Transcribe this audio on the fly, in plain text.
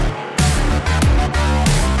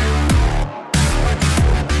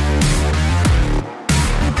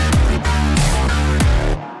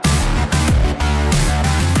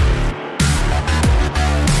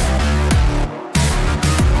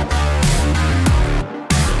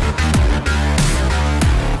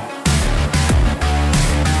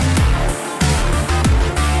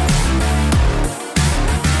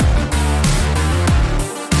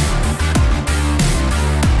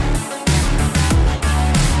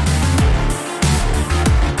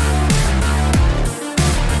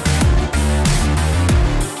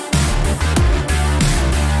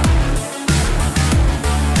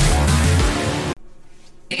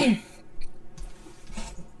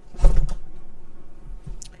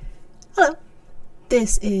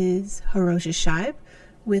This is Hiroshi Shibe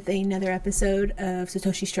with another episode of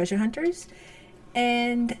Satoshi's Treasure Hunters,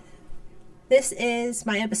 and this is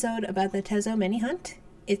my episode about the Tezo Mini Hunt.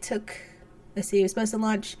 It took, it was supposed to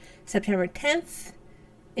launch September 10th.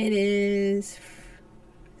 It is,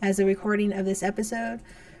 as a recording of this episode,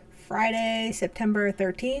 Friday, September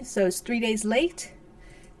 13th, so it's 3 days late.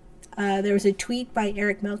 There was a tweet by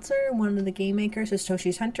Eric Meltzer, one of the game makers of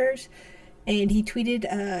Satoshi's Hunters, and he tweeted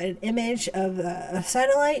an image of a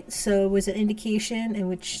satellite, so it was an indication in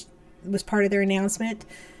which was part of their announcement,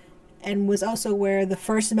 and was also where the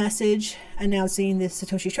first message announcing the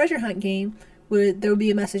Satoshi Treasure Hunt game there would be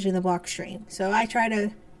a message in the block stream. So I try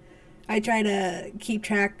to keep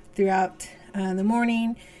track throughout the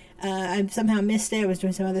morning. I somehow missed it. I was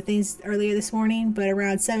doing some other things earlier this morning, but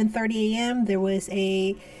around 7:30 a.m. there was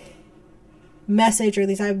a message, or at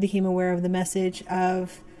least I became aware of the message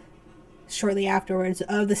of shortly afterwards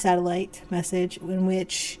of the satellite message, in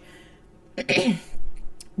which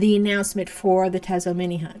the announcement for the Tezo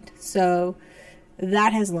Mini Hunt. So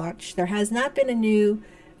that has launched. There has not been a new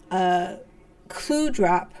clue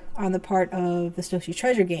drop on the part of the Satoshi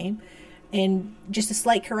Treasure game, and just a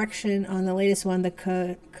slight correction on the latest one, the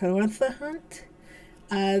Carantha Hunt.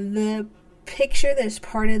 The picture that's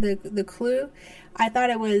part of the clue, I thought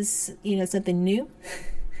it was, something new,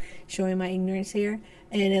 showing my ignorance here.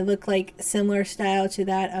 And it looked like similar style to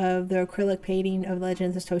that of the acrylic painting of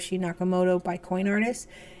Legends of Satoshi Nakamoto by Coin Artist.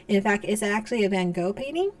 In fact, it's actually a Van Gogh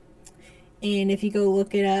painting. And if you go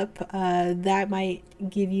look it up, that might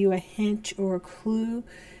give you a hint or a clue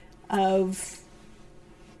of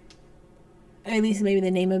at least maybe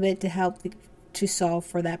the name of it to help to solve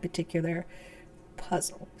for that particular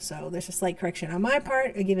puzzle. So there's a slight correction on my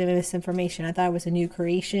part. I give it misinformation. I thought it was a new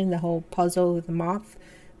creation, the whole puzzle with the moth,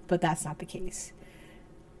 but that's not the case.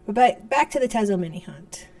 But back to the Tezo Mini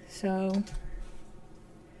Hunt. So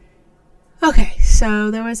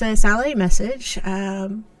there was a satellite message.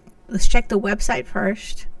 Let's check the website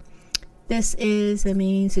first. This is the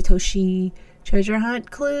main Satoshi Treasure Hunt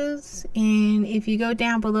clues, and if you go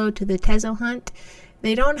down below to the Tezo Hunt,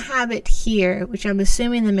 they don't have it here, which I'm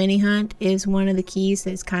assuming the Mini Hunt is one of the keys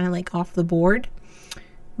that's kind of like off the board.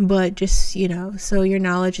 But just, so your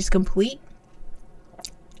knowledge is complete,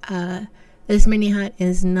 this Mini Hunt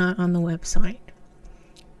is not on the website.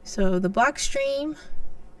 So the Blockstream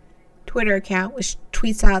Twitter account, which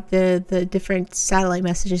tweets out the different satellite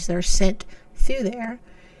messages that are sent through there,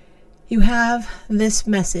 you have this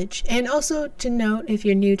message. And also to note, if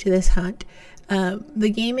you're new to this hunt,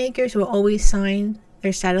 the game makers will always sign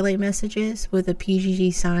their satellite messages with a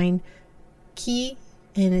PGG sign key,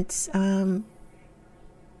 and it's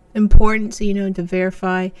important, so to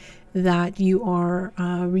verify that you are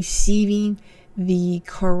receiving the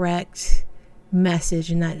correct message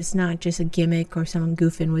and that it's not just a gimmick or someone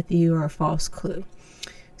goofing with you or a false clue.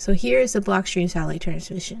 So here's the Blockstream satellite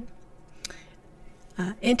transmission.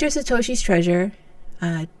 Enter Satoshi's Treasure,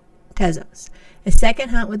 Tezos. A second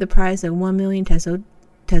hunt with a prize of 1 million Tezos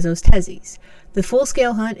Tezzies. The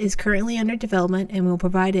full-scale hunt is currently under development and will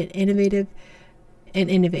provide an innovated.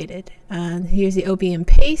 Here's the OBM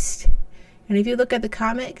paste. And if you look at the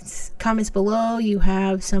comments below, you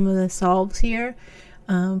have some of the solves here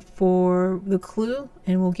for the clue,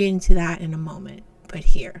 and we'll get into that in a moment. But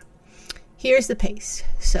here's the paste.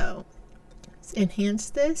 So let's enhance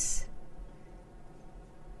this.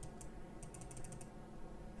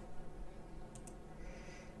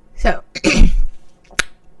 So we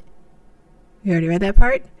already read that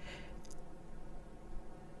part.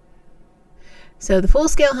 So the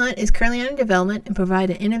full-scale hunt is currently under development and provide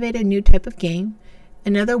an innovative new type of game,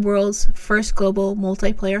 another world's first global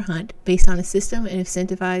multiplayer hunt based on a system of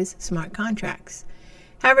incentivized smart contracts.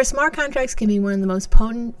 However, smart contracts can be one of the most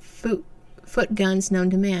potent foot guns known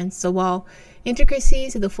to man, so while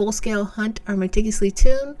intricacies of the full-scale hunt are meticulously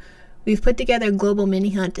tuned, we've put together a global mini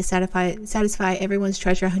hunt to satisfy everyone's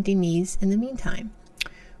treasure hunting needs in the meantime.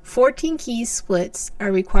 14 keys splits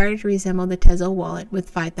are required to resemble the Tezo wallet with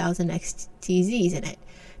 5,000 XTZs in it.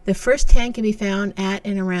 The first 10 can be found at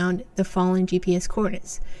and around the following GPS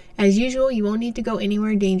coordinates. As usual, you won't need to go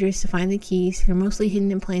anywhere dangerous to find the keys. They're mostly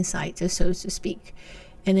hidden in plain sight, so to speak.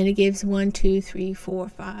 And then it gives 1, 2, 3, 4,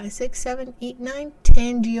 5, 6, 7, 8, 9,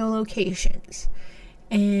 10 geolocations.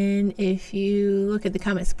 And if you look at the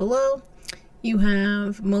comments below, you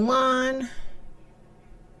have Milan,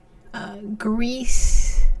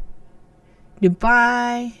 Greece,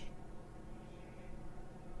 Dubai,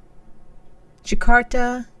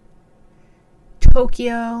 Jakarta,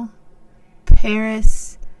 Tokyo,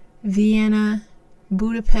 Paris, Vienna,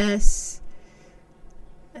 Budapest.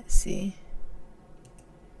 Let's see.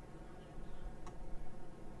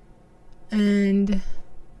 And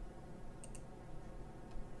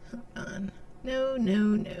hold on.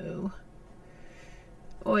 No.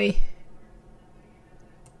 Oi.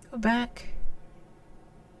 Go back.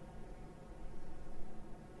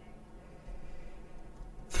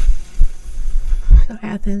 So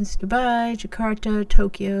Athens, Dubai, Jakarta,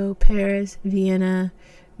 Tokyo, Paris, Vienna,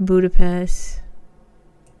 Budapest.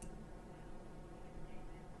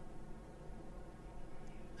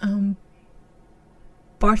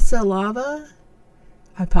 Barcelona.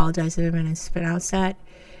 I apologize if I mispronounced that.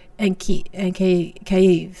 And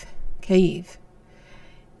Kyiv.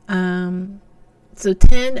 So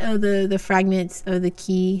 10 of the fragments of the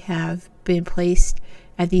key have been placed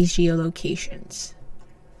at these geolocations.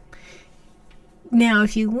 Now,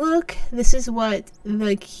 if you look, this is what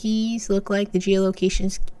the keys look like, the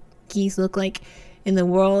geolocations keys look like in the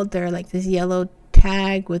world. They're like this yellow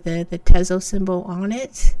tag with the Tezo symbol on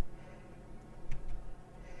it.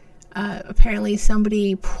 Apparently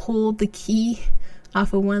somebody pulled the key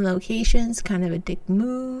off of one location. It's kind of a dick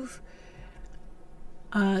move.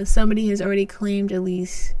 Somebody has already claimed at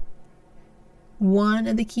least one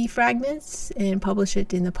of the key fragments and published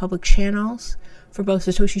it in the public channels for both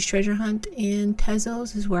Satoshi's Treasure Hunt and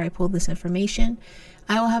Tezo's. This is where I pulled this information.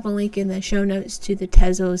 I will have a link in the show notes to the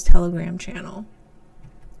Tezo's Telegram channel.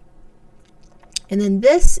 And then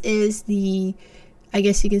this is the, I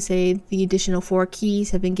guess you can say, the additional 4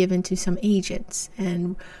 keys have been given to some agents,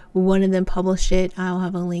 and one of them published it. I'll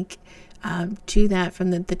have a link to that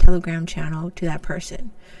from the Telegram channel to that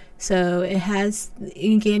person. So it has,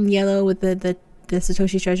 again, yellow with the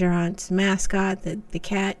Satoshi Treasure Hunt's mascot, the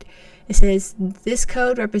cat. It says, this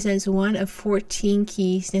code represents one of 14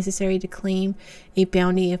 keys necessary to claim a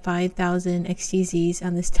bounty of 5,000 XTZs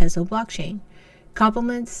on this Tezo blockchain.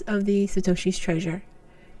 Compliments of the Satoshi's Treasure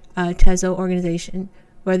Tezo organization.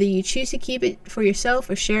 Whether you choose to keep it for yourself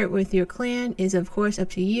or share it with your clan is of course up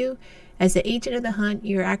to you. As the agent of the hunt,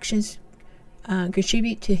 your actions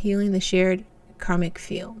contribute to healing the shared karmic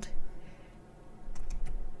field.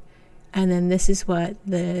 And then this is what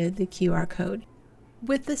the QR code.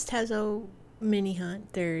 With this Tezo mini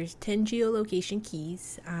hunt, there's 10 geolocation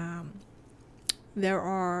keys. There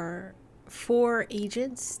are 4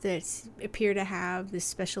 agents that appear to have this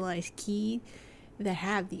specialized key that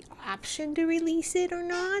have the option to release it or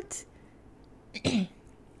not.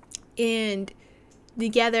 And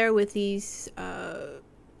together with these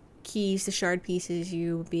keys, the shard pieces,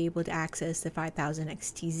 you will be able to access the 5,000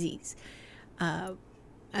 XTZs.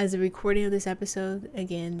 As a recording of this episode,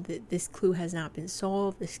 again, this clue has not been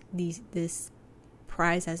solved. This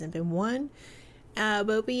prize hasn't been won. But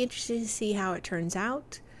it'll be interesting to see how it turns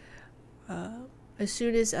out. As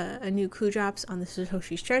soon as a new clue drops on the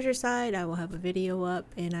Satoshi's Treasure side, I will have a video up,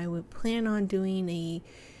 and I would plan on doing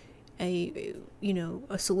a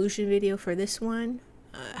solution video for this one,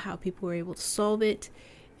 how people were able to solve it,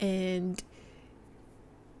 and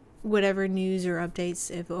whatever news or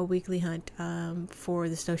updates of a weekly hunt for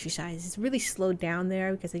the Satoshi side. It's really slowed down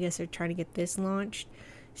there because I guess they're trying to get this launched,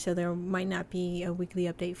 so there might not be a weekly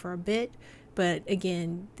update for a bit. But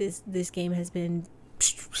again, this game has been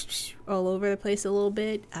all over the place a little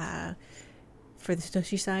bit for the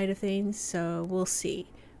Satoshi side of things, so we'll see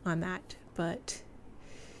on that. But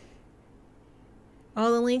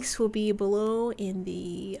all the links will be below in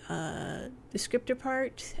the descriptor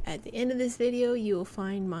part. At the end of this video, you will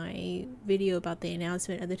find my video about the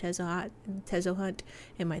announcement of the Tezo hunt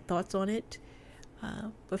and my thoughts on it.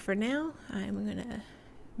 But for now, I'm gonna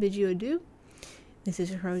bid you adieu. This is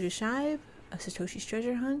Hiroja Shive of Satoshi's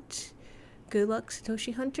Treasure Hunt. Good luck,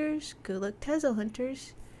 Satoshi hunters. Good luck, Tezo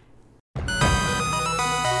hunters.